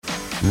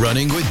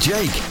Running with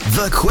Jake,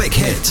 the quick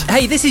hit.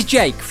 Hey, this is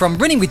Jake from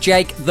Running with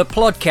Jake, the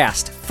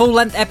podcast.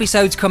 Full-length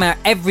episodes come out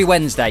every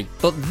Wednesday,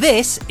 but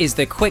this is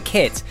the quick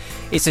hit.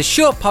 It's a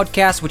short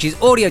podcast which is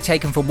audio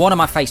taken from one of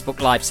my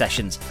Facebook Live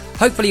sessions.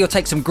 Hopefully you'll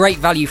take some great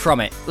value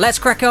from it. Let's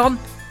crack on.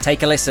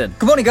 Take a listen.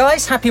 Good morning,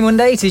 guys. Happy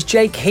Monday. It is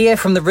Jake here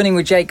from the Running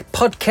with Jake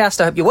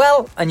podcast. I hope you're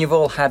well and you've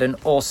all had an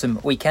awesome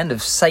weekend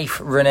of safe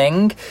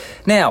running.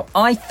 Now,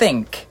 I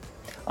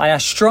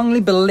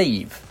strongly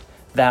believe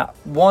that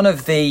one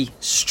of the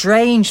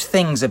strange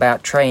things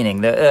about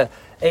training, the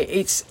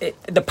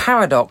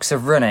paradox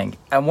of running,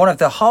 and one of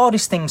the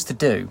hardest things to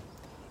do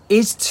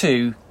is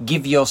to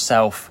give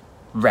yourself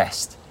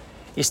rest.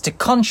 Is to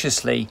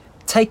consciously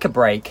take a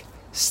break,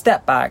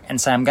 step back and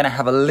say, I'm going to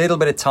have a little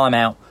bit of time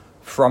out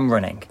from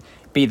running.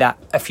 Be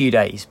that a few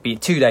days, be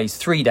it 2 days,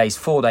 3 days,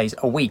 4 days,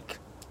 a week,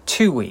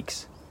 2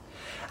 weeks.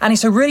 And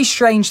it's a really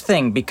strange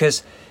thing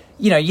because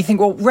you think,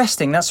 well,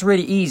 resting, that's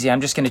really easy.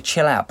 I'm just going to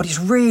chill out. But it's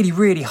really,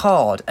 really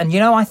hard. And,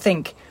 I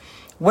think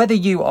whether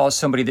you are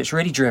somebody that's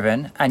really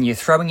driven and you're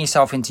throwing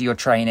yourself into your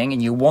training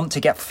and you want to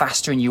get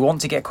faster and you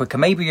want to get quicker,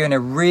 maybe you're in a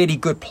really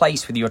good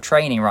place with your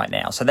training right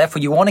now. So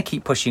therefore, you want to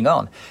keep pushing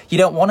on. You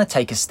don't want to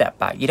take a step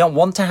back. You don't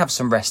want to have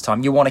some rest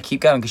time. You want to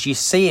keep going because you're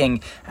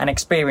seeing and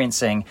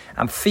experiencing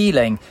and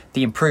feeling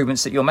the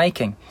improvements that you're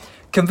making.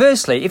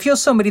 Conversely, if you're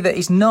somebody that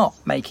is not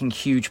making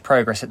huge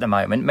progress at the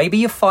moment, maybe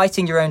you're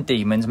fighting your own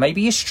demons,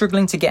 maybe you're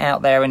struggling to get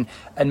out there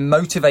and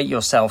motivate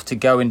yourself to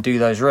go and do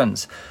those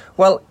runs.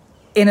 Well,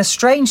 in a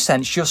strange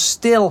sense, you're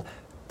still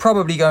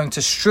probably going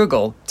to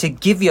struggle to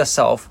give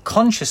yourself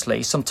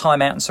consciously some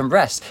time out and some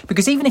rest.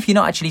 Because even if you're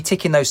not actually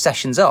ticking those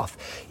sessions off,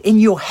 in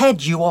your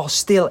head, you are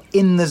still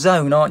in the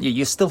zone, aren't you?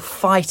 You're still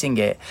fighting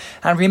it.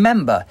 And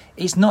remember,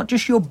 it's not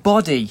just your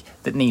body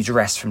that needs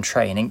rest from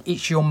training,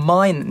 it's your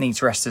mind that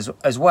needs rest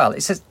as well.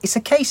 It's a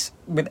case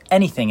with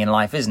anything in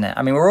life, isn't it?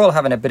 I mean, we're all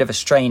having a bit of a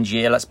strange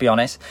year, let's be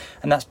honest,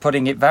 and that's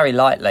putting it very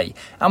lightly.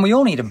 And we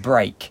all need a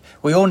break.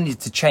 We all need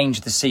to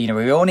change the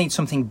scenery. We all need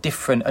something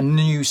different, a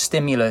new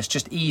stimulus,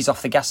 just ease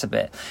off the gas a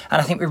bit.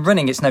 And I think with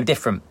running, it's no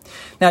different.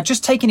 Now,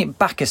 just taking it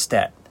back a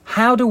step,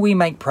 how do we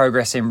make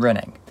progress in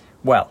running?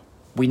 Well,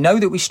 we know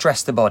that we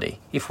stress the body.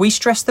 If we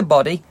stress the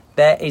body,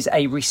 there is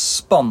a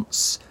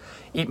response.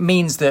 It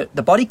means that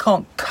the body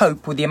can't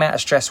cope with the amount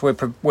of stress we're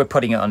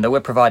putting it under,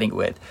 we're providing it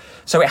with.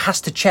 So it has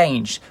to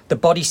change.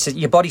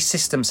 Your body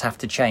systems have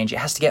to change. It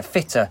has to get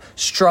fitter,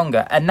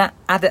 stronger. And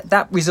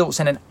that results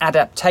in an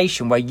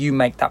adaptation where you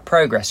make that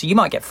progress. So you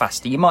might get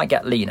faster, you might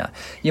get leaner,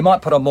 you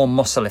might put on more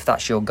muscle if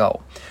that's your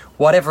goal.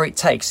 Whatever it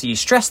takes. So you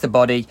stress the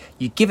body,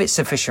 you give it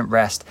sufficient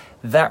rest,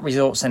 that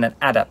results in an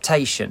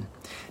adaptation.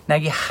 Now,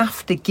 you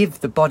have to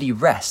give the body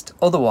rest,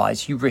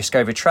 otherwise you risk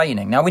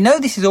overtraining. Now, we know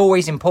this is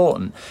always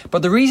important,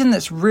 but the reason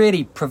that's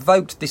really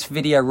provoked this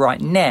video right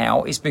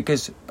now is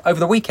because over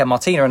the weekend,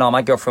 Martina and I,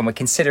 my girlfriend, were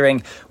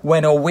considering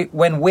when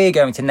we're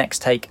going to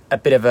next take a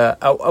bit of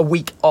a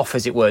week off,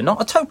 as it were.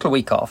 Not a total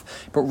week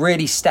off, but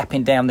really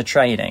stepping down the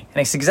training.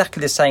 And it's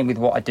exactly the same with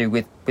what I do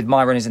with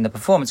my runners in the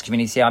performance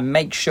community. I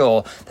make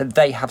sure that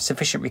they have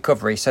sufficient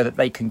recovery so that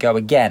they can go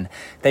again.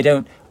 They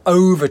don't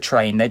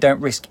overtrain, they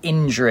don't risk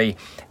injury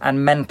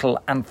and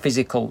mental and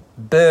physical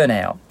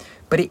burnout.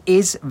 But it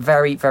is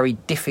very, very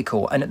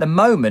difficult. And at the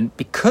moment,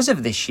 because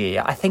of this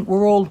year, I think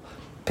we're all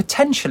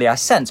potentially, I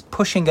sense,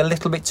 pushing a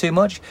little bit too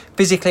much,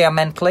 physically and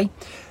mentally,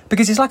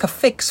 because it's like a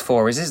fix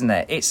for us, isn't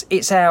it?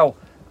 It's our,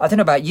 I don't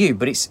know about you,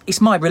 but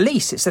it's my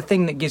release. It's the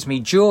thing that gives me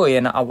joy,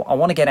 and I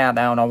want to get out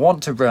there and I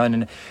want to run.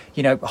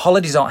 And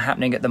holidays aren't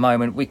happening at the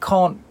moment. We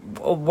can't,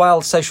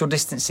 while social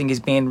distancing is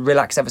being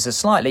relaxed ever so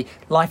slightly,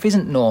 life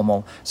isn't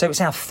normal. So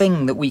it's our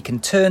thing that we can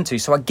turn to.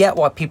 So I get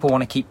why people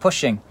want to keep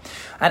pushing.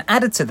 And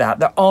added to that,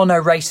 there are no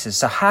races.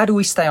 So how do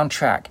we stay on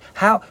track?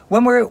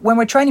 When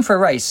we're training for a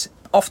race,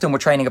 often we're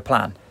training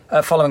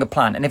following a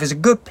plan. And if it's a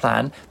good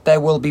plan, there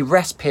will be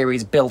rest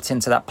periods built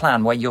into that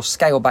plan where you'll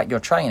scale back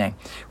your training.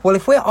 Well,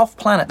 if we're off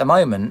plan at the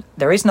moment,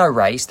 there is no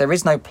race, there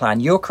is no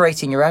plan, you're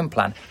creating your own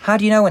plan. How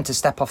do you know when to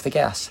step off the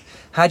gas?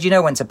 How do you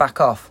know when to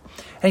back off?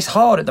 And it's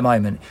hard at the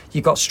moment.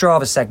 You've got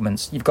Strava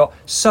segments. You've got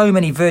so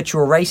many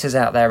virtual races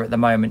out there at the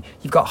moment.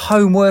 You've got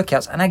home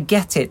workouts, and I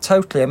get it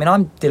totally. I mean,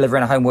 I'm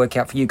delivering a home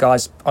workout for you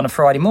guys on a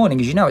Friday morning,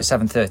 as you know, at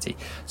 7:30.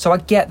 So I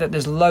get that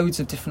there's loads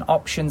of different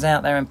options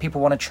out there and people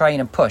want to train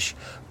and push.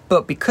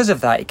 But because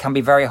of that, it can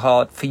be very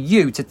hard for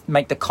you to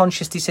make the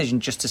conscious decision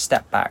just to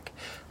step back.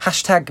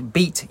 Hashtag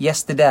beat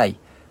yesterday.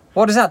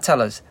 What does that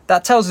tell us?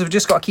 That tells us we've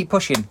just got to keep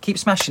pushing, keep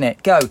smashing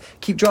it, go,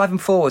 keep driving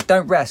forward,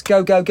 don't rest,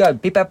 go, go, go,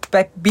 be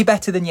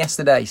better than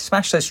yesterday,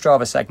 smash those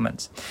Strava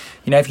segments.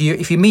 If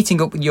you're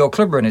meeting up with your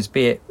club runners,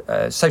 be it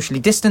socially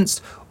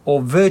distanced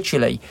or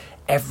virtually,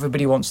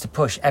 everybody wants to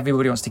push,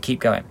 everybody wants to keep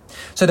going.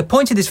 So the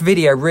point of this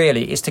video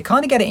really is to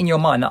kind of get it in your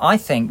mind that I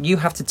think you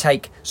have to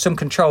take some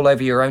control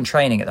over your own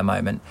training at the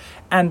moment.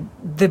 And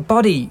the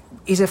body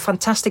is a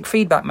fantastic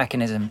feedback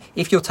mechanism.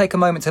 If you'll take a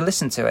moment to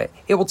listen to it,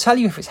 it will tell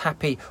you if it's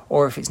happy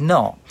or if it's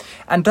not.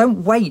 And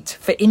don't wait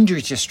for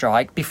injury to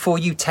strike before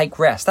you take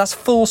rest. That's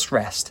forced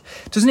rest.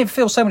 Doesn't it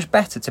feel so much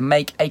better to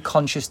make a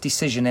conscious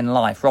decision in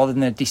life rather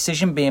than a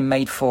decision being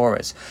made for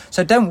us?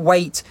 So don't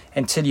wait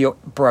until you're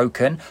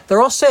broken.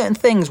 There are certain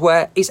things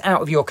where it's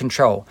out of your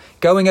control.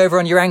 Going over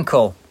on your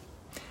ankle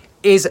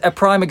is a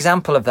prime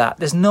example of that.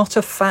 There's not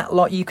a fat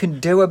lot you can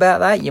do about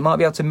that. You might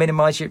be able to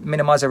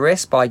minimize a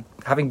risk by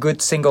having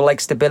good single leg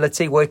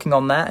stability, working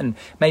on that, and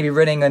maybe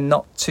running in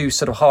not too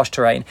sort of harsh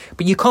terrain.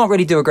 But you can't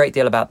really do a great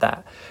deal about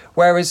that.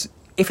 Whereas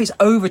if it's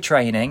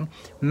overtraining,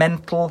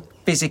 mental,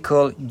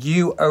 physical,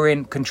 you are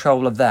in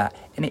control of that.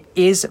 And it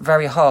is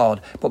very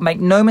hard. But make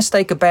no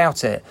mistake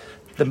about it,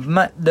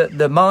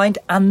 the mind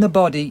and the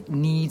body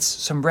needs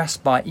some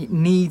respite. It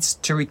needs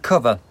to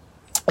recover.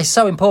 It's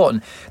so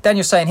important.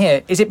 Daniel's saying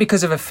here, is it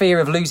because of a fear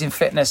of losing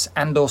fitness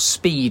and or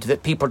speed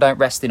that people don't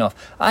rest enough?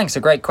 I think it's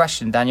a great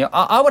question, Daniel.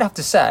 I would have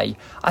to say,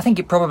 I think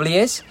it probably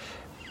is.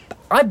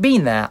 I've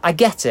been there, I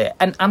get it,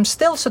 and I'm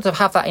still sort of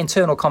have that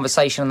internal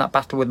conversation and that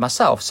battle with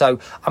myself. So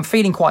I'm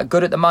feeling quite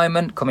good at the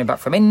moment, coming back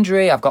from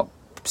injury. I've got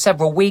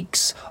several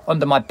weeks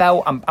under my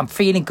belt. I'm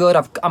feeling good.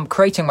 I'm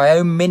creating my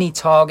own mini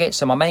targets.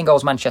 So my main goal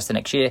is Manchester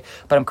next year,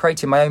 but I'm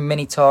creating my own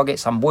mini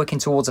targets. I'm working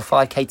towards a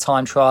 5k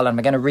time trial, and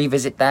I'm going to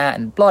revisit that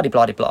and blah,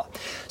 blah, blah, blah.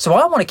 So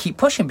I want to keep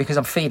pushing because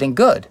I'm feeling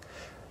good.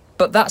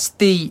 But that's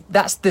the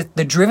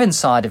driven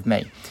side of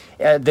me.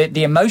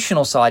 The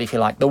emotional side, if you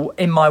like.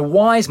 In my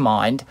wise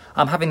mind,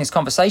 I'm having this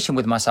conversation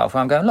with myself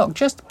where I'm going, look,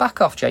 just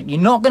back off, Jake.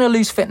 You're not going to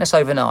lose fitness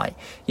overnight.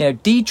 You know,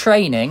 the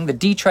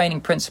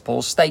detraining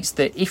principle states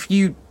that if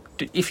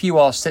you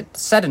are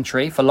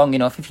sedentary for long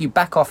enough, if you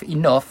back off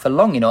enough for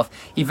long enough,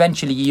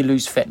 eventually you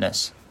lose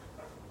fitness.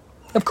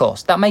 Of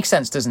course, that makes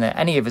sense, doesn't it?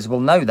 Any of us will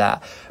know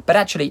that. But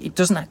actually, it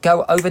doesn't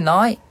go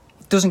overnight.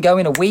 It doesn't go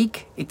in a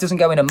week. It doesn't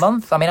go in a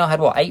month. I mean, I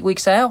had, 8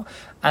 weeks out,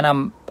 and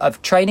I'm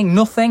of training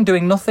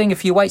doing nothing, a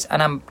few weights,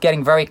 and I'm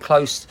getting very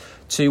close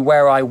to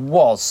where I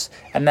was.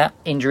 And that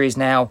injury is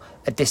now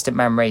a distant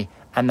memory,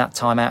 and that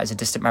time out is a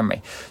distant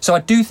memory. So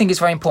I do think it's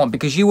very important,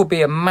 because you will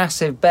be a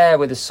massive bear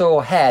with a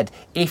sore head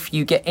if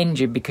you get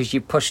injured because you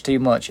push too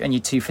much and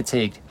you're too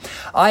fatigued.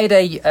 I had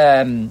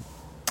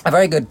a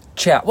very good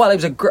chat. Well, it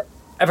was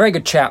a very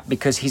good chat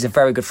because he's a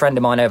very good friend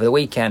of mine over the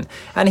weekend,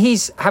 and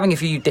he's having a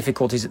few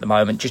difficulties at the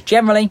moment, just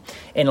generally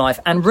in life.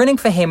 And running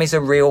for him is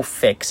a real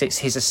fix. It's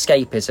his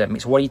escapism.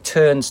 It's what he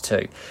turns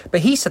to.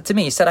 But he said to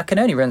me, I can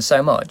only run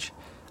so much.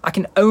 I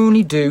can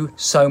only do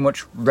so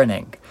much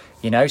running.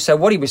 So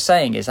what he was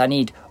saying is I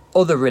need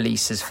other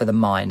releases for the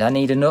mind. I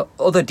need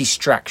other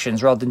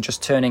distractions rather than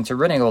just turning to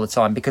running all the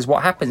time, because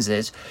what happens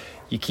is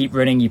you keep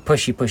running, you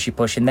push,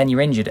 and then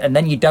you're injured, and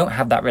then you don't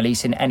have that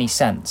release in any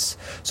sense.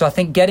 So I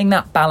think getting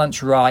that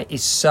balance right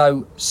is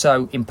so,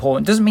 so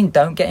important. Doesn't mean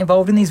don't get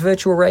involved in these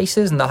virtual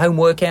races and the home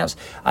workouts.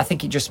 I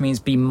think it just means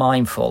be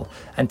mindful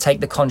and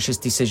take the conscious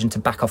decision to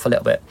back off a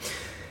little bit.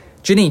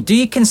 Janine, do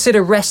you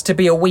consider rest to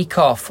be a week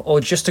off or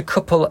just a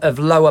couple of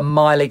lower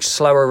mileage,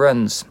 slower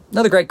runs?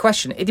 Another great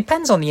question. It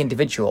depends on the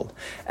individual.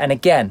 And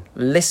again,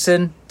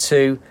 listen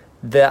to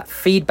the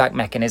feedback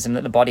mechanism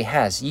that the body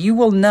has. You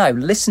will know.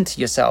 Listen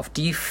to yourself.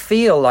 Do you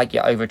feel like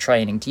you're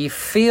overtraining? Do you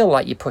feel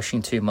like you're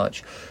pushing too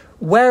much?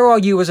 Where are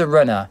you as a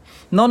runner?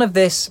 None of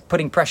this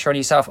putting pressure on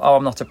yourself. Oh,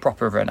 I'm not a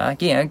proper runner.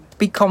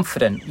 Be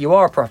confident. You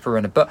are a proper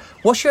runner. But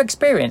what's your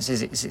experience?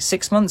 Is it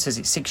 6 months? Is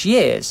it 6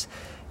 years?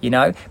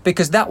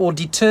 Because that will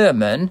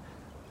determine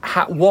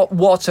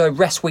what a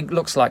rest week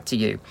looks like to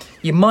you.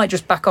 You might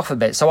just back off a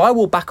bit. So I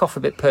will back off a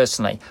bit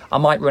personally. I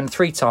might run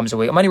 3 times a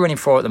week. I'm only running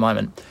 4 at the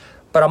moment.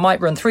 But I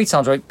might run 3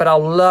 times a week, but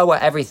I'll lower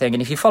everything.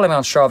 And if you follow me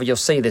on Strava, you'll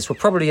see this. We're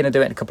probably going to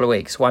do it in a couple of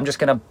weeks, where I'm just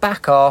going to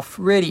back off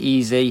really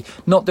easy,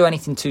 not do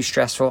anything too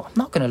stressful. I'm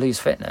not going to lose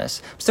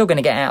fitness. I'm still going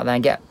to get out there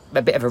and get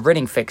a bit of a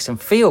running fix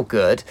and feel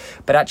good.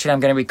 But actually,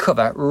 I'm going to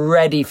recover,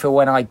 ready for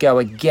when I go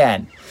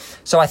again.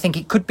 So I think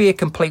it could be a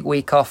complete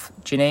week off,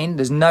 Janine.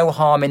 There's no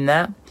harm in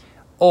that.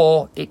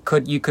 Or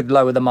you could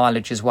lower the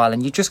mileage as well.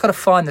 And you just got to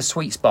find the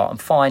sweet spot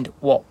and find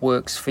what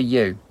works for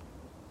you.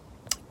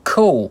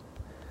 Cool.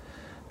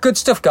 Good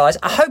stuff, guys.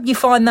 I hope you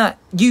find that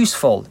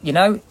useful.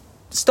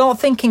 Start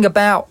thinking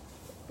about,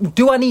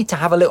 do I need to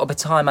have a little bit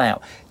of time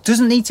out?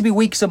 Doesn't need to be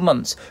weeks or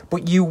months,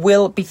 but you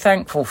will be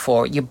thankful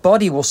for it. Your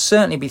body will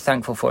certainly be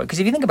thankful for it. Because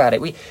if you think about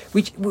it,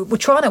 we're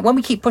trying to, when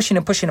we keep pushing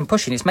and pushing and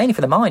pushing, it's mainly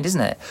for the mind,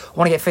 isn't it? I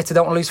want to get fitter,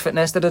 don't want to lose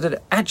fitness.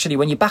 Actually,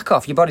 when you back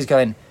off, your body's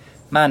going,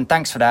 man,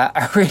 thanks for that.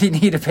 I really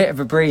need a bit of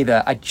a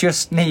breather. I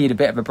just need a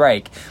bit of a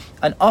break.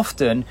 And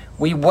often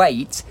we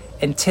wait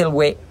until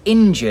we're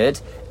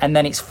injured, and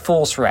then it's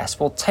forced rest.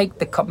 We'll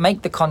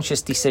make the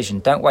conscious decision.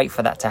 Don't wait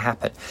for that to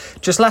happen.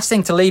 Just last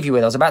thing to leave you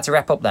with. I was about to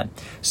wrap up then.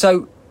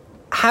 So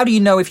how do you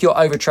know if you're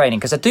overtraining?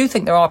 Because I do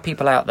think there are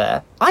people out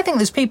there. I think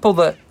there's people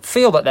that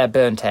feel that they're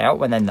burnt out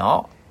when they're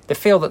not. They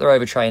feel that they're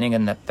overtraining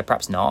and they're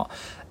perhaps not.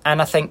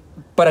 And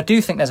I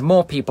do think there's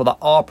more people that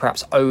are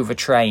perhaps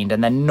overtrained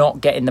and they're not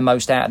getting the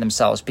most out of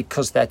themselves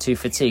because they're too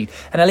fatigued.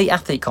 An elite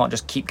athlete can't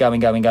just keep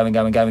going.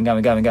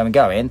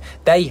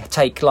 They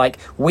take like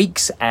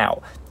weeks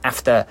out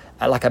after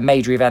like a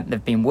major event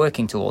they've been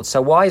working towards.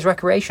 So why as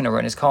recreational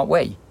runners can't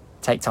we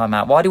take time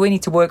out? Why do we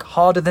need to work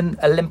harder than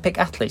Olympic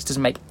athletes?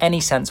 Doesn't make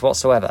any sense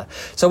whatsoever.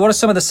 So what are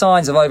some of the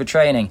signs of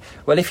overtraining?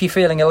 Well, if you're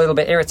feeling a little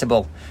bit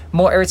irritable,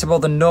 more irritable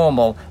than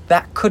normal,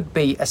 that could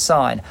be a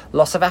sign.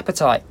 Loss of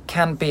appetite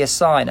can be a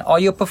sign. Are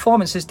your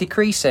performances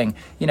decreasing?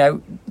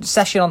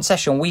 Session on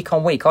session, week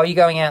on week, are you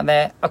going out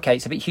there? Okay,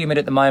 it's a bit humid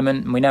at the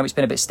moment and we know it's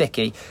been a bit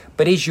sticky,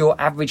 but is your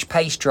average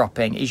pace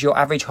dropping? Is your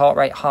average heart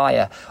rate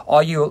higher?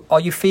 Are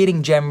you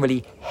feeling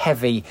generally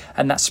heavy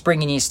and that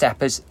spring in your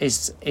step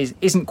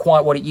isn't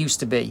quite what it used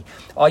to be?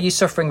 Are you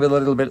suffering with a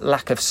little bit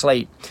lack of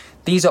sleep?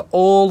 These are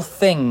all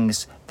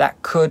things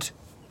that could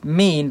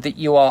mean that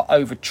you are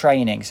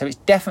overtraining. So it's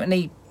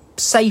definitely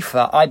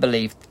safer, I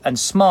believe, and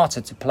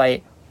smarter to play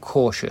it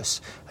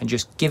cautious and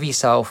just give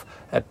yourself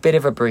a bit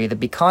of a breather.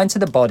 Be kind to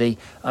the body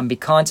and be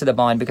kind to the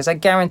mind, because I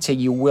guarantee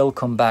you will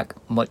come back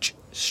much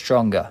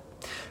stronger.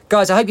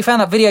 Guys, I hope you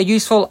found that video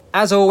useful.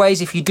 As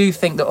always, if you do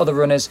think that other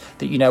runners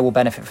that you know will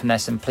benefit from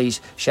this, then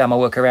please share my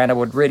work around. I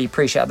would really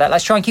appreciate that.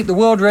 Let's try and keep the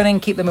world running,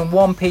 keep them in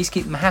one piece,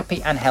 keep them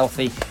happy and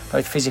healthy,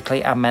 both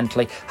physically and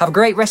mentally. Have a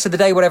great rest of the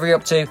day, whatever you're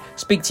up to.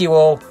 Speak to you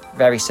all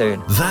very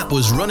soon. That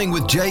was Running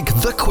with Jake,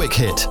 the Quick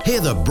Hit.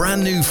 Hear the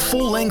brand new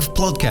full-length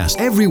podcast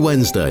every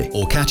Wednesday,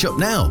 or catch up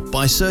now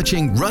by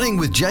searching Running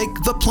with Jake,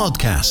 the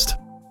podcast.